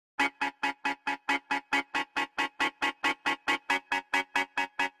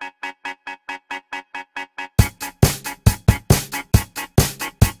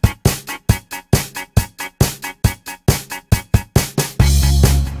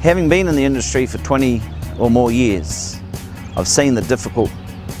Having been in the industry for 20 or more years, I've seen the difficult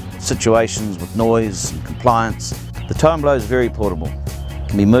situations with noise and compliance. The tow and blow is very portable. It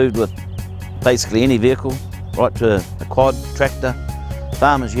can be moved with basically any vehicle, right to a quad, tractor,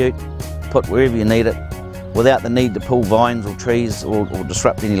 farmer's ute, put wherever you need it, without the need to pull vines or trees or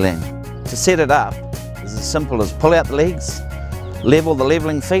disrupt any land. To set it up is as simple as pull out the legs, level the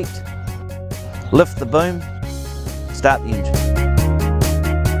levelling feet, lift the boom, start the engine.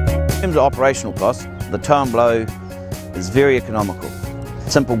 In terms of operational costs, the tow and blow is very economical.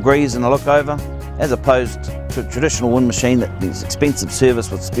 Simple grease and a look over, as opposed to a traditional wind machine that needs expensive service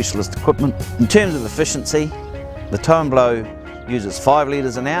with specialist equipment. In terms of efficiency, the tow and blow uses 5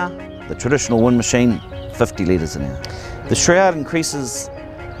 litres an hour, the traditional wind machine 50 litres an hour. The shroud increases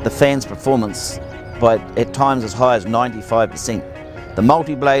the fan's performance by at times as high as 95%. The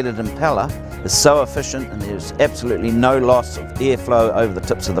multi-bladed impeller is so efficient and there's absolutely no loss of airflow over the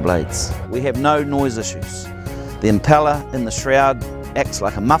tips of the blades. We have no noise issues. The impeller in the shroud acts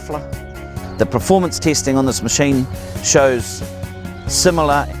like a muffler. The performance testing on this machine shows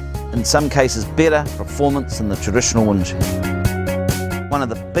similar, in some cases better, performance than the traditional wind machine. One of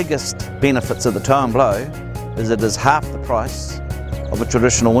the biggest benefits of the tow and blow is it is half the price of a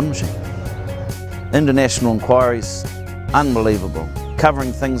traditional wind machine. International inquiries, unbelievable,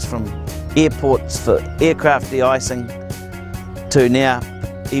 covering things from airports for aircraft de-icing to now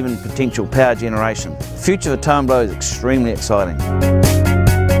even potential power generation. The future of tow and blow is extremely exciting.